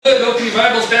your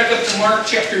Bibles back up to Mark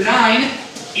chapter 9.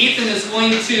 Ethan is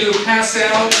going to pass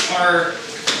out our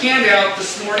handout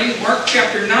this morning. Mark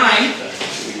chapter 9.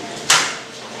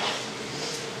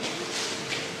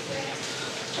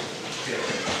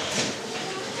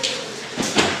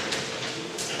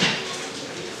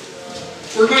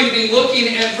 We're going to be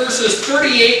looking at verses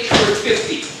 38 through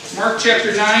 50. Mark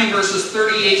chapter 9, verses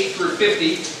 38 through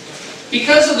 50.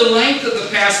 Because of the length of the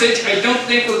passage, I don't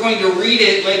think we're going to read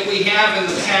it like we have in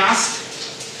the past.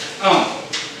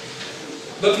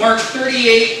 But Mark 9,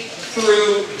 38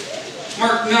 through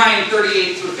 50.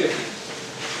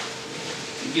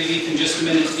 I'll give Ethan just a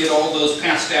minute to get all those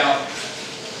passed out.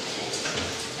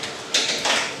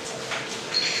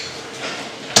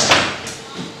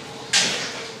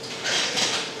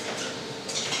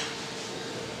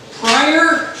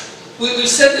 We've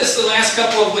said this the last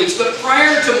couple of weeks, but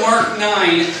prior to Mark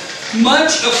 9,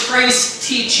 much of Christ's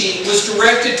teaching was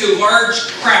directed to large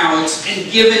crowds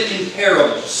and given in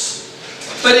parables.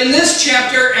 But in this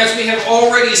chapter, as we have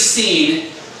already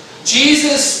seen,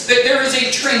 there is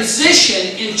a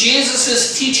transition in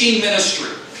Jesus' teaching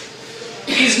ministry.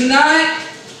 He's not,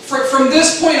 from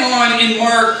this point on in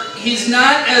Mark, he's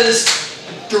not as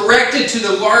directed to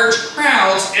the large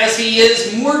crowds as he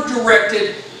is more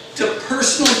directed to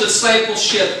personal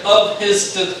discipleship of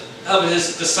his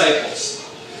disciples.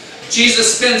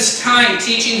 Jesus spends time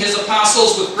teaching his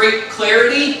apostles with great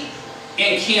clarity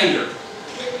and candor.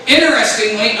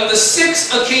 Interestingly, of the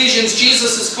 6 occasions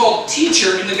Jesus is called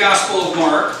teacher in the Gospel of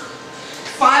Mark,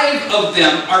 5 of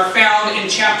them are found in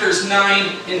chapters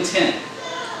 9 and 10.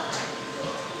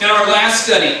 In our last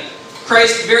study,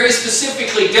 Christ very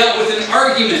specifically dealt with an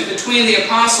argument between the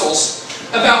apostles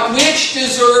about which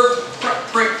deserved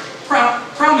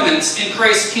prominence in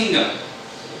Christ's kingdom.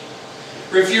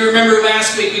 If you remember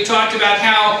last week, we talked about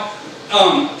how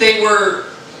they were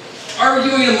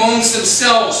arguing amongst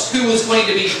themselves who was going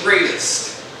to be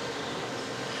greatest.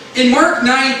 In Mark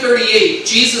 9:38,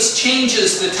 John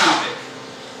changes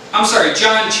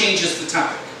the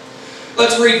topic.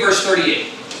 Let's read verse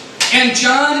 38. And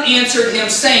John answered him,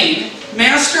 saying,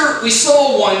 Master, we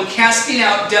saw one casting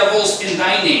out devils in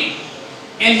thy name,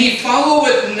 and he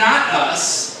followeth not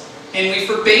us, and we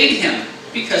forbade him,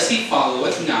 because he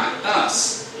followeth not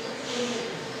us.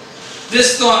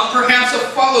 This thought, perhaps a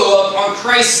follow-up on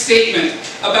Christ's statement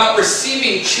about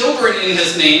receiving children in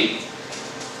his name,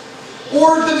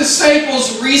 or the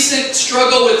disciples' recent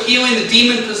struggle with healing the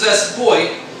demon-possessed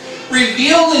boy,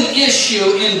 revealed an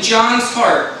issue in John's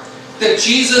heart that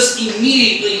Jesus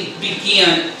immediately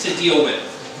began to deal with.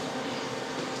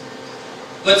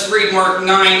 Let's read Mark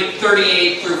 9,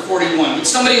 38 through 41. Would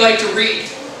somebody like to read?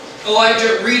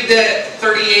 Elijah, read that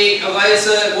 38.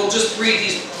 Eliza, we'll just read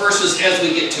these verses as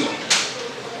we get to them.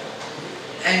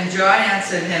 And John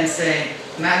answered him, saying,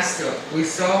 Master, we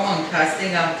saw one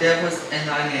casting out devils in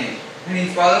thy name, and he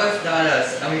followeth not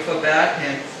us, and we forbade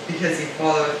him, because he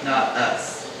followeth not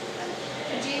us.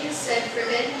 And Jesus said,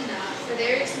 Forbid him not, for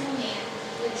there is no man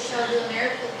which shall do a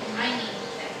miracle in my name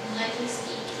that can let him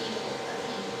speak evil of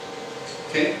him.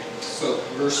 Okay, so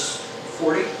verse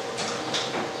 40.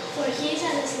 For he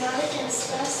that is not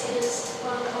against us is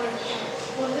on our account.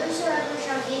 For whosoever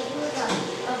shall give you a cup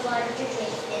of water to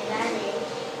drink in thy name,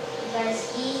 because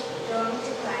ye belong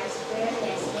to Christ, bear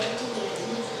thanksgiving to you,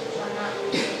 he shall not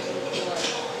lose anything for it.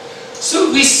 So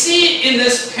we see in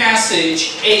this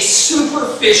passage a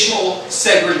superficial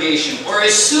segregation, or a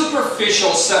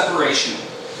superficial separation.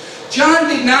 John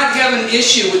did not have an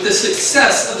issue with the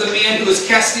success of the man who was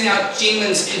casting out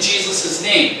demons in Jesus'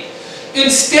 name.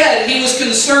 Instead, he was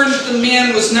concerned that the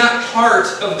man was not part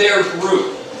of their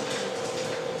group.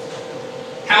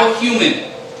 How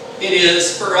human it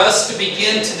is for us to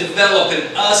begin to develop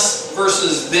an us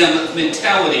versus them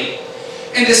mentality,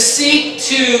 and to seek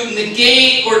to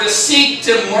negate or to seek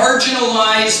to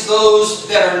marginalize those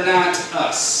that are not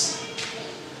us.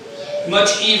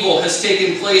 Much evil has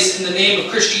taken place in the name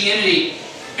of Christianity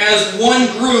as one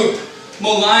group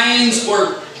maligns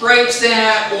or gripes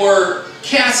at or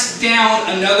casts down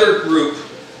another group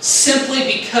simply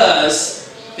because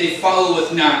they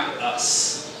followeth not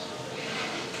us.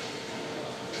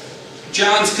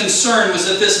 John's concern was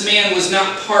that this man was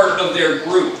not part of their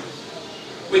group.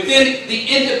 Within the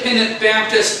independent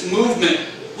Baptist movement,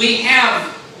 we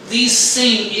have these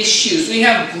same issues. We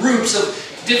have groups of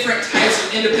different types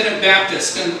of independent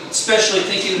Baptists, and especially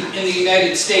thinking in the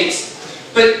United States,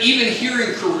 but even here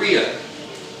in Korea.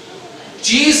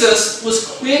 Jesus was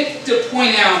quick to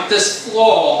point out this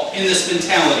flaw in this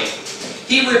mentality.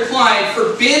 He replied,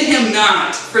 Forbid him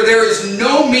not, for there is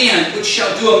no man which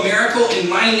shall do a miracle in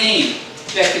my name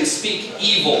that can speak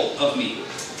evil of me.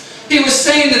 He was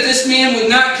saying that this man would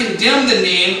not condemn the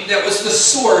name that was the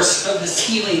source of his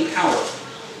healing power.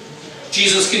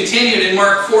 Jesus continued in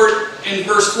Mark 4 in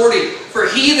verse 40, "For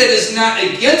he that is not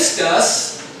against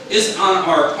us is on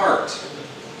our part."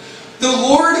 The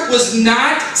Lord was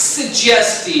not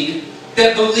suggesting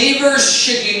that believers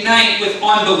should unite with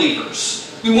unbelievers.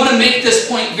 We want to make this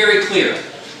point very clear.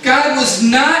 God was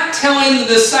not telling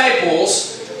the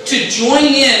disciples to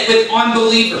join in with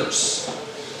unbelievers.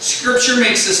 Scripture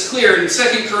makes this clear in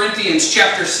 2 Corinthians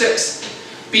chapter 6.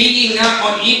 "Be ye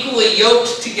not unequally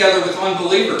yoked together with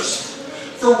unbelievers.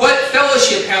 For what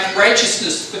fellowship hath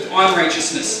righteousness with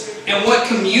unrighteousness? And what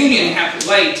communion hath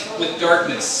light with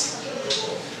darkness?"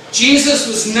 Jesus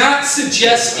was not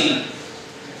suggesting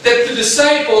that the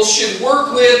disciples should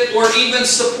work with or even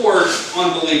support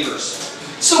unbelievers.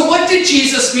 So what did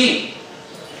Jesus mean?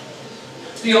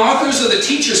 The authors of the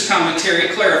Teacher's Commentary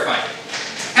clarified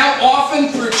how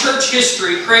often through church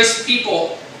history Christ's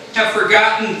people have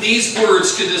forgotten these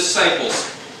words to the disciples.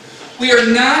 We are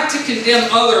not to condemn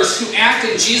others who act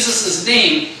in Jesus'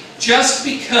 name just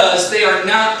because they are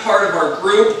not part of our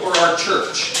group or our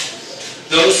church.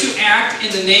 Those who act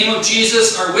in the name of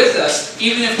Jesus are with us,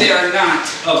 even if they are not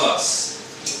of us.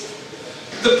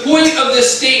 The point of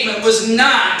this statement was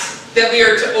not that we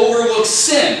are to overlook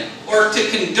sin or to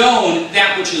condone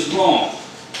that which is wrong.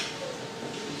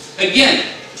 Again,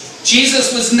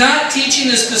 Jesus was not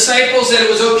teaching his disciples that it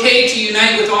was okay to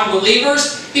unite with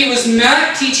unbelievers. He was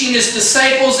not teaching his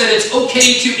disciples that it's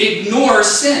okay to ignore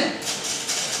sin.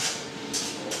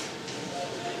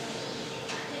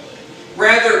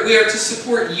 Rather, we are to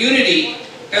support unity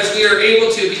as we are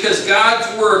able to, because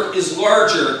God's work is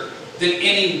larger than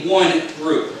any one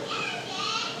group.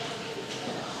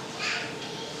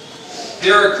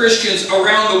 There are Christians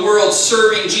around the world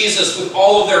serving Jesus with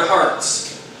all of their hearts.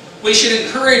 We should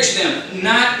encourage them,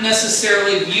 not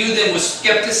necessarily view them with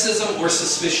skepticism or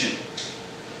suspicion.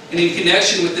 And in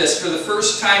connection with this, for the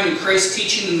first time in Christ's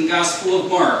teaching in the Gospel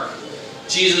of Mark,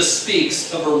 Jesus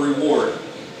speaks of a reward.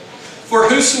 "For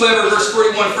whosoever," verse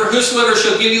 41, "for whosoever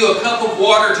shall give you a cup of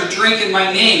water to drink in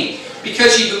my name,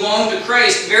 because ye belong to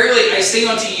Christ, verily I say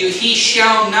unto you, he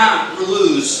shall not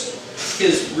lose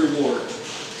his reward."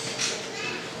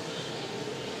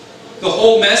 The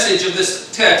whole message of this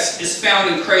text is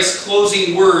found in Christ's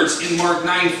closing words in Mark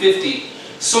 9:50.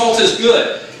 "Salt is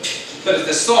good, but if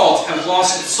the salt have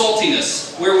lost its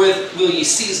saltiness, wherewith will ye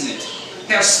season it?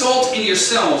 Have salt in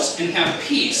yourselves, and have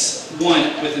peace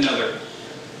one with another."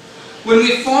 When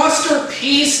we foster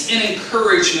peace and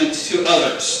encouragement to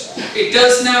others, it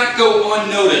does not go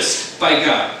unnoticed by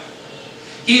God.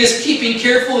 He is keeping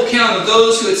careful account of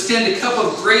those who extend a cup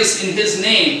of grace in his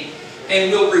name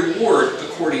and will reward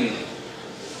accordingly.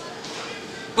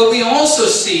 But we also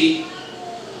see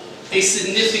a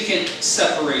significant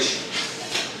separation.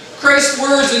 Christ's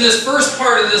words in this first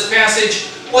part of this passage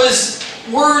was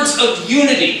words of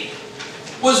unity,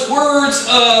 was words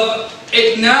of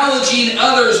acknowledging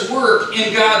others' work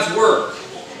in God's work.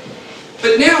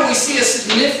 But now we see a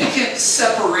significant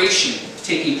separation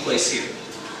taking place here.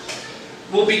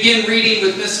 We'll begin reading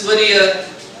with Miss Lydia,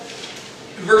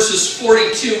 verses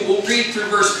 42. We'll read through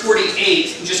verse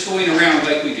 48, just going around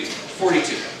like we do.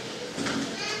 42.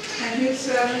 "And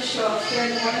whosoever shall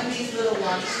offend one of these little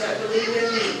ones that believe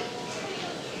in me,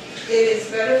 it is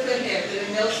better for him that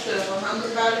a millstone were hung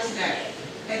about his neck,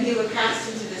 and he were cast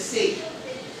into the sea."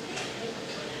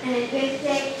 And if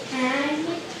they hang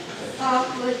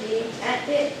awkwardly at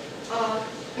it all,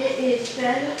 it is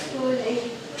better for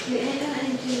them to enter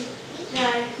into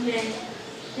judgment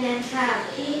than have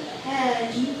he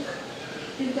had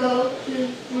to go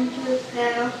into the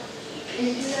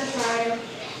fire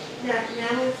that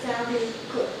never shall be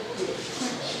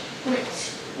quenched.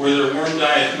 Where the worm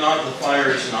dieth not, the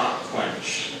fire is not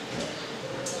quenched.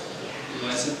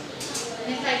 Lesson.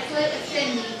 And if thy foot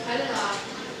offend thee, cut it off.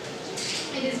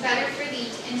 It is better for thee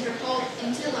to enter both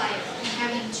into life, than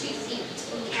having 2 feet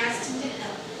to be cast into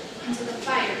hell, into the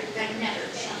fire that never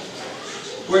shall be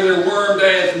quenched. "Where the worm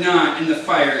dieth not, and the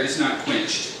fire is not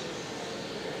quenched."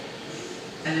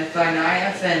 And if thine eye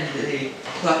offend thee,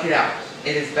 pluck it out.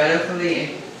 It is better for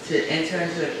thee to enter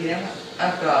into the kingdom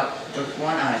of God with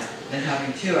one eye, than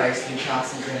having 2 eyes to be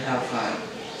cast into hellfire.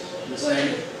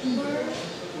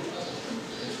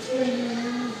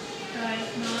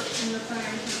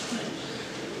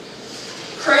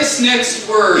 Christ's next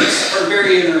words are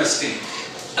very interesting.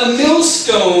 A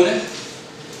millstone,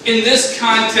 in this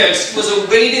context, was a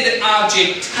weighted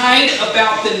object tied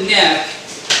about the neck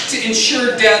to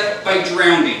ensure death by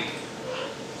drowning.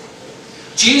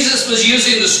 Jesus was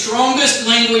using the strongest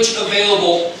language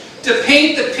available to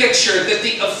paint the picture that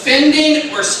the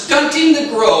offending or stunting the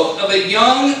growth of a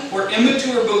young or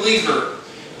immature believer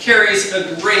carries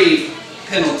a grave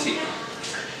penalty.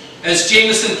 As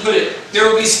Jameson put it, there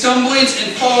will be stumblings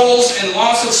and falls and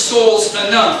loss of souls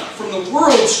enough from the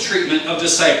world's treatment of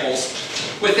disciples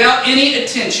without any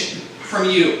attention from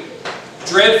you.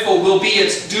 Dreadful will be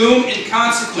its doom and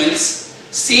consequence.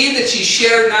 See that ye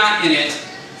share not in it,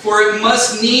 for it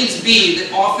must needs be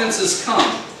that offenses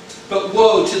come. But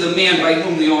woe to the man by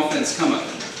whom the offense cometh.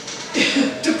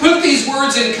 To put these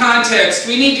words in context,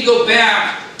 we need to go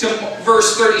back to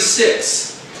verse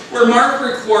 36, where Mark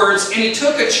records, "And he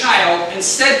took a child and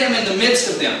set him in the midst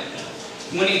of them.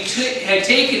 When he had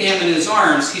taken him in his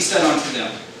arms, he said unto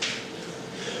them."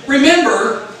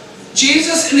 Remember,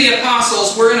 Jesus and the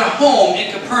apostles were in a home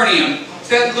in Capernaum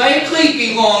that likely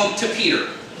belonged to Peter.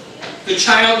 The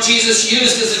child Jesus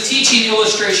used as a teaching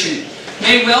illustration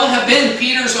may well have been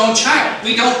Peter's own child.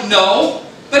 We don't know,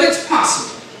 but it's possible.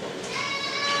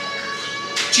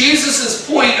 Jesus'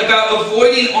 point about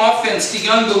avoiding offense to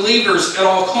young believers at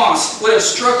all costs would have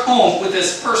struck home with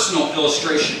this personal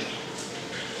illustration.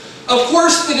 Of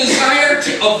course, the desire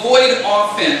to avoid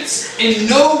offense in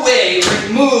no way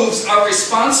removes our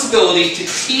responsibility to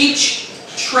teach,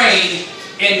 train,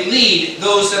 and lead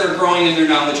those that are growing in their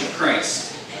knowledge of Christ.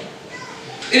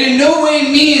 It in no way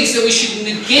means that we should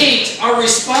negate our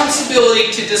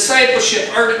responsibility to discipleship,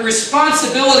 our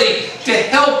responsibility to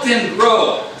help them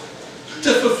grow,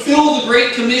 to fulfill the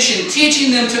Great Commission,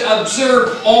 teaching them to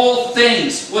observe all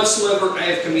things whatsoever I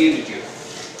have commanded you.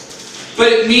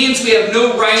 But it means we have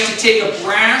no right to take a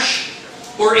brash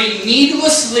or a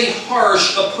needlessly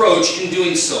harsh approach in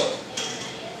doing so.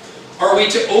 Are we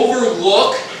to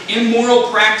overlook immoral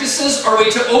practices? Are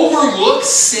we to overlook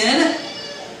sin?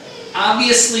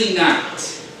 Obviously not.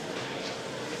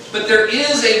 But there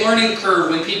is a learning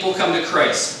curve when people come to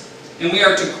Christ, and we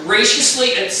are to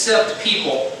graciously accept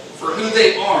people for who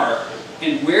they are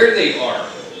and where they are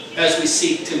as we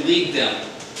seek to lead them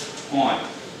on.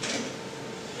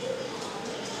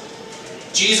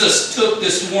 Jesus took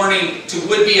this warning to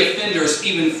would-be offenders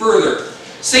even further,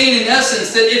 saying in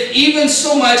essence that if even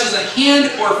so much as a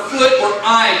hand or foot or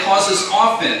eye causes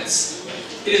offense,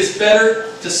 it is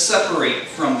better to separate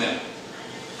from them.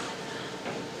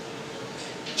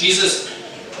 Jesus,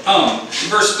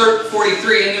 verse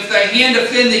 43, "And if thy hand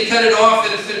offend thee, cut it off,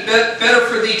 and if it be better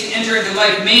for thee to enter into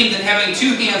life maimed than having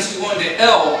two hands to go into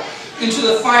hell, into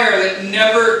the fire that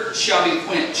never shall be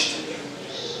quenched."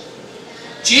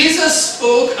 Jesus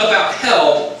spoke about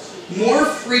hell more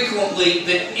frequently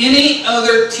than any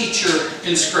other teacher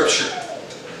in Scripture.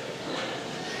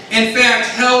 In fact,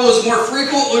 hell was more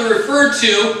frequently referred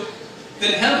to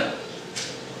than heaven.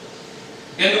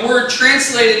 And the word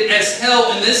translated as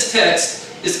hell in this text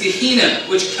is Gehenna,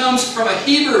 which comes from a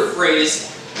Hebrew phrase,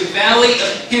 the Valley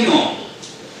of Hinnom,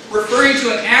 referring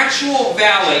to an actual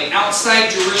valley outside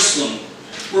Jerusalem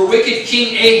where wicked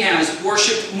King Ahaz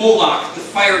worshipped Moloch, the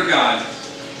fire god,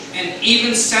 and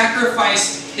even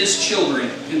sacrificed his children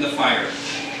in the fire.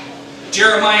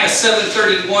 Jeremiah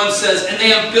 7:31 says, "And they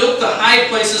have built the high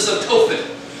places of Tophet,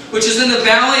 which is in the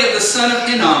valley of the son of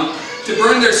Hinnom, to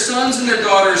burn their sons and their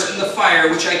daughters in the fire,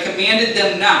 which I commanded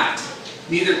them not,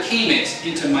 neither came it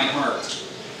into my heart."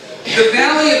 The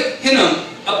valley of Hinnom,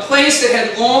 a place that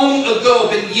had long ago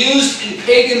been used in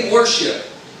pagan worship,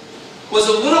 was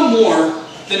a little more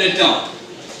than a dump.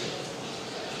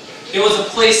 It was a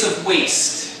place of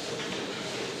waste.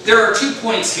 There are 2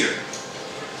 points here.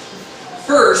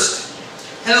 First,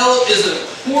 hell is a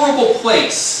horrible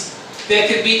place that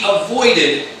can be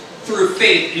avoided through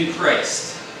faith in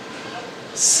Christ.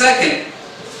 Second,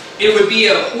 it would be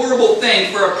a horrible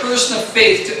thing for a person of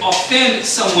faith to offend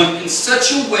someone in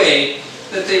such a way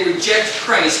that they reject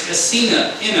Christ as seen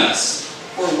in us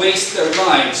or waste their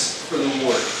lives for the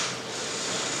Lord.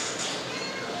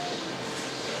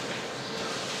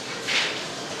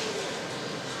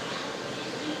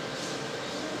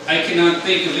 I cannot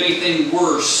think of anything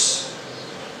worse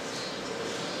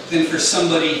than for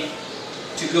somebody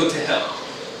to go to hell.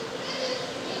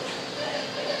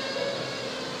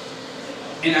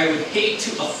 And I would hate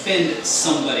to offend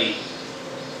somebody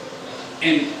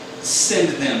and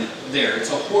send them there.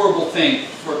 It's a horrible thing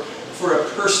for a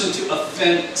person to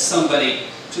offend somebody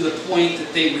to the point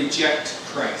that they reject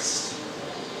Christ.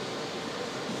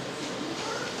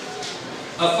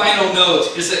 A final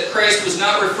note is that Christ was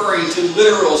not referring to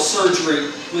literal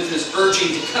surgery with his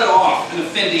urging to cut off an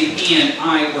offending hand,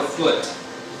 eye, or foot.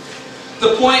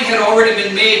 The point had already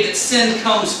been made that sin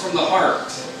comes from the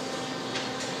heart.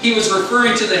 He was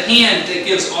referring to the hand that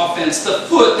gives offense, the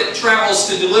foot that travels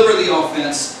to deliver the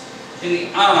offense, and the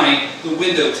eye the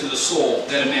window to the soul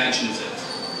that imagines it.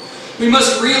 We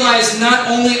must realize not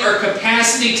only our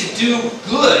capacity to do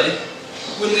good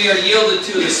when we are yielded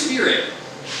to the Spirit,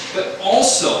 but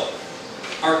also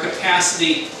our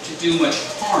capacity to do much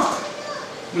harm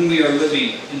when we are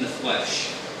living in the flesh.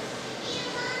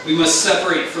 We must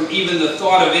separate from even the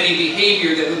thought of any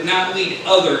behavior that would not lead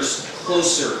others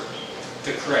closer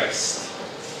to Christ.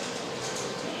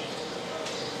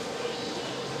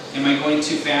 Am I going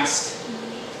too fast?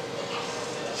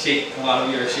 A lot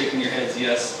of you are shaking your heads,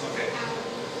 yes? Okay.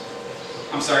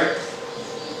 I'm sorry?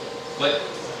 What?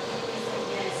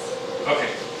 Okay.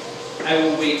 I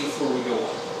will wait before we go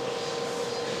on.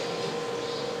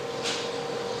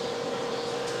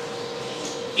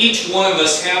 Each one of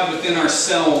us have within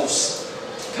ourselves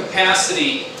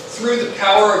capacity through the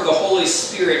power of the Holy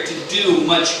Spirit to do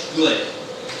much good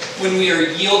when we are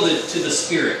yielded to the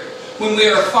Spirit. When we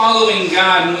are following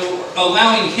God and we're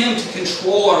allowing Him to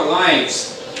control our lives,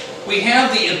 we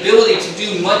have the ability to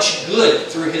do much good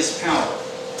through His power.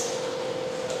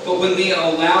 But when we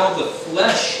allow the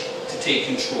flesh to take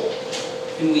control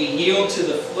and we yield to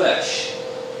the flesh,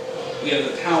 we have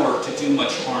the power to do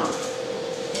much harm.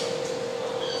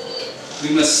 We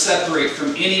must separate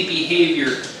from any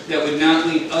behavior that would not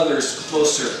lead others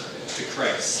closer to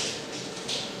Christ.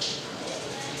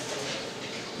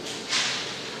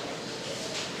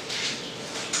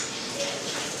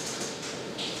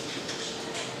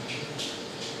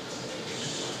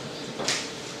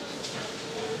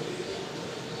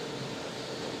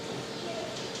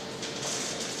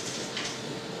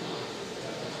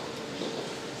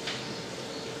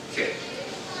 Okay,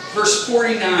 verse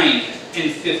 49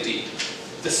 and 50.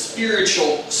 The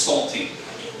spiritual salting.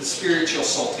 The spiritual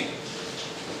salting.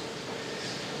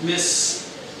 Miss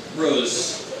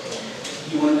Rose,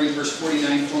 you want to read verse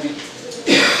 49 for me?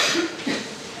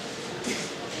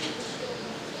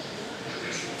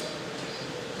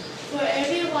 For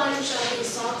everyone shall be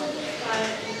salted with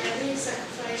fire, and every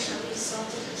sacrifice shall be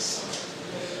salted with salt.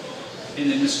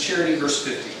 And then Miss Charity, verse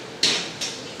 50.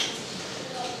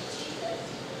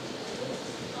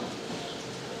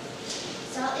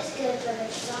 Salt is good, but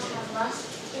if salt have lost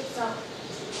its saltness,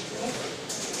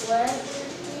 wherewith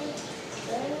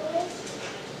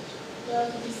will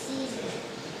it be seasoned?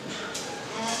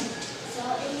 Add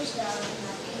salt in yourself and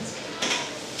have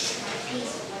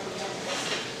peace with one another.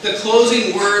 The closing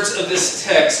words of this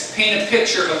text paint a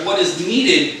picture of what is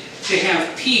needed to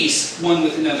have peace one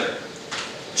with another.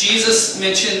 Jesus'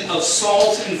 mention of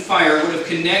salt and fire would have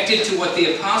connected to what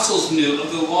the apostles knew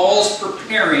of the laws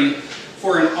preparing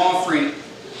an offering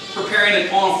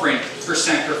for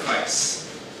sacrifice.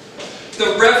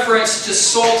 The reference to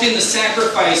salting the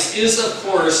sacrifice is, of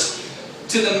course,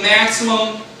 to the maxim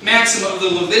of the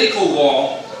Levitical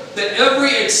law that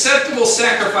every acceptable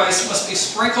sacrifice must be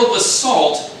sprinkled with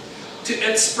salt to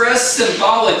express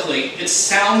symbolically its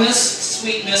soundness,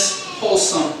 sweetness,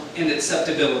 wholesome, and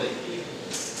acceptability.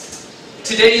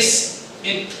 Today's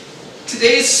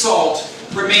salt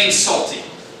remains salty.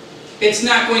 It's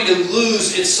not going to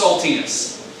lose its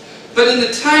saltiness. But in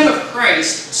the time of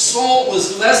Christ, salt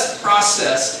was less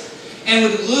processed and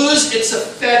would lose its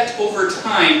effect over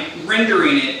time,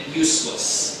 rendering it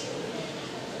useless.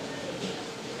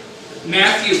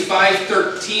 Matthew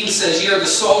 5:13 says, "Ye are the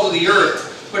salt of the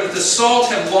earth, but if the salt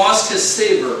have lost his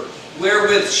savor,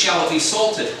 wherewith shall it be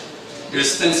salted? It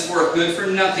is thenceforth good for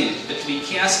nothing, but to be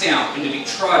cast out and to be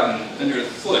trodden under the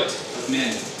foot of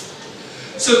men."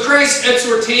 So Christ's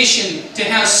exhortation to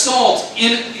have salt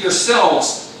in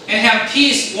yourselves and have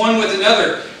peace one with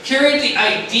another carried the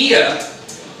idea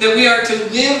that we are to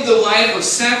live the life of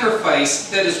sacrifice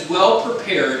that is well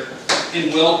prepared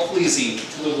and well pleasing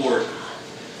to the Lord.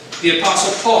 The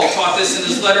Apostle Paul taught this in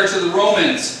his letter to the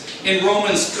Romans in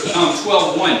Romans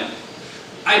 12:1.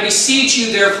 "I beseech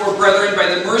you therefore, brethren, by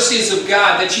the mercies of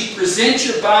God, that ye present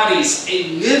your bodies a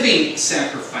living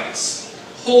sacrifice,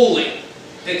 holy,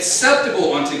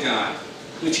 acceptable unto God,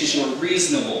 which is your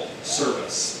reasonable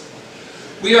service."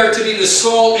 We are to be the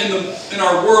salt in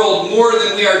our world more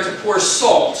than we are to pour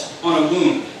salt on a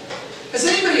wound. Has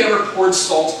anybody ever poured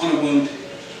salt on a wound?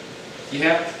 You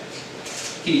have?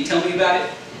 Can you tell me about it?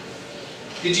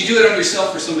 Did you do it on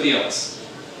yourself or somebody else?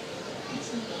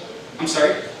 I'm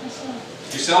sorry?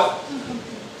 Yourself?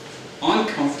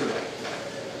 Uncomfortable.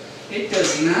 It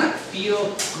does not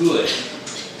feel good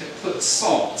to put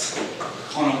salt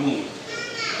on a wound.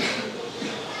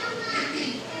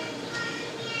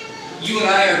 You and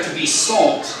I are to be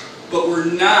salt, but we're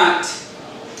not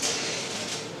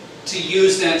to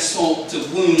use that salt to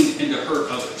wound and to hurt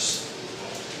others.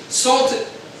 Salt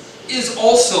is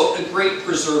also a great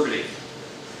preservative.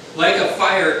 Like a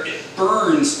fire, it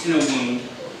burns in a wound,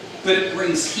 but it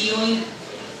brings healing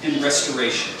and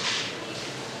restoration.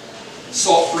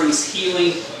 Salt brings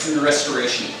healing and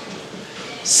restoration.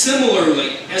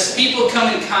 Similarly, as people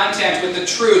come in contact with the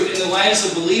truth in the lives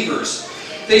of believers,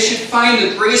 they should find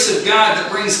the grace of God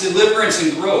that brings deliverance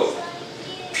and growth.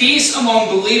 Peace among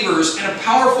believers and a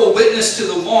powerful witness to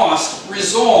the lost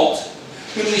result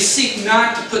when we seek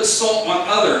not to put salt on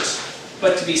others,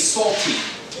 but to be salty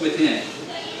within.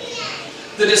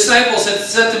 The disciples had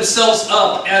set themselves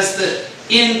up as the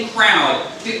in crowd,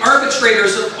 the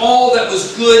arbitrators of all that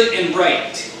was good and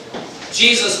right.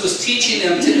 Jesus was teaching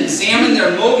them to examine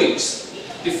their motives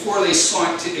before they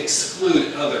sought to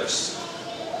exclude others.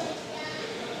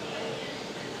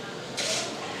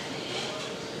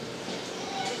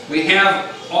 We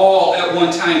have all at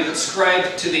one time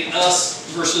subscribed to the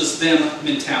us versus them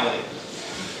mentality.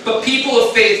 But people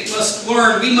of faith must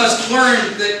learn, we must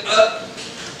learn the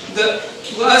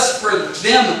us for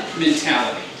them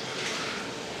mentality.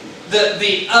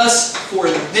 The us for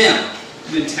them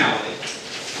mentality.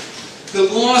 The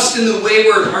lost and the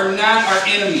wayward are not our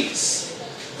enemies.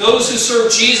 Those who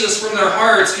serve Jesus from their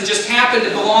hearts and just happen to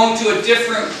belong to a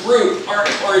different group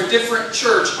or a different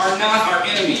church are not our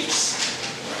enemies.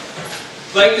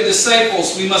 Like the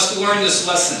disciples, we must learn this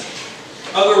lesson.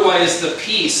 Otherwise, the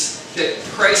peace that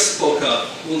Christ spoke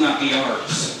of will not be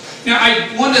ours. Now,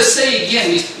 I want to say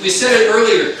again, we said it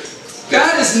earlier,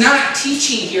 God is not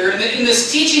teaching here, in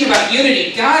this teaching about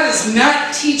unity, God is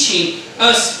not teaching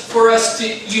us for us to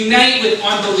unite with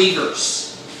unbelievers.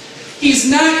 He's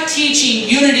not teaching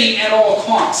unity at all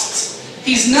costs.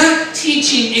 He's not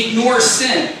teaching ignore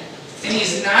sin. And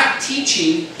He's not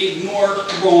teaching ignore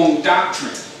wrong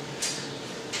doctrine.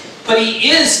 But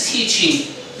He is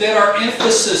teaching that our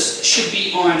emphasis should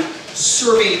be on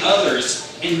serving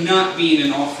others and not being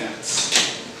an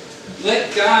offense.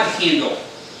 Let God handle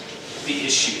the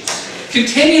issues.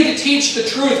 Continue to teach the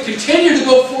truth. Continue to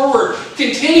go forward.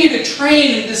 Continue to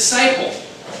train and disciple.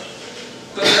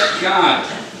 But let God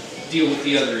deal with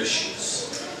the other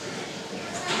issues.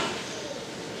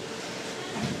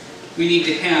 We need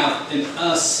to have an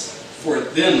us for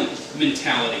them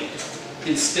mentality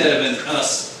instead of an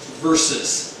us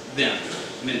versus them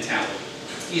mentality.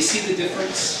 Do you see the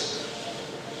difference?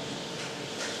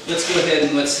 Let's go ahead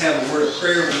and let's have a word of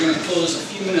prayer. We're going to close a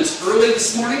few minutes early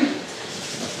this morning.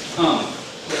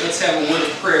 But let's have a word of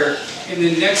prayer. And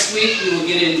then next week we will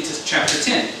get into chapter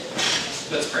 10.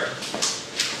 Let's pray.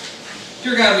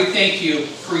 Dear God, we thank You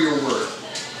for Your word.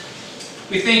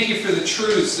 We thank You for the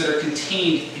truths that are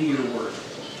contained in Your word.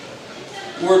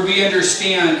 Lord, we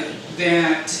understand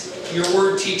that Your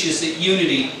word teaches that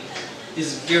unity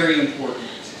is very important.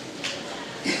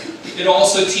 It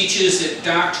also teaches that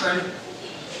doctrine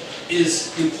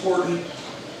is important.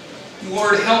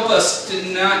 Lord, help us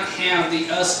to not have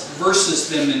the us versus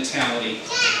them mentality,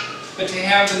 but to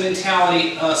have the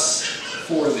mentality us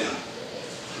for them.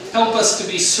 Help us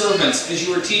to be servants, as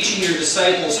You were teaching Your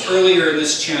disciples earlier in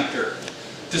this chapter,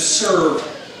 to serve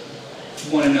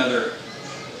one another,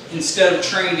 instead of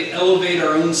trying to elevate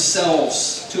our own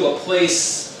selves to a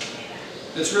place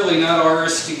that's really not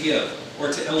ours to give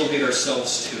or to elevate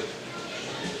ourselves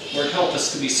to. Lord, help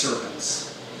us to be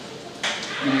servants.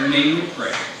 In Your name we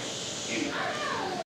pray. Amen.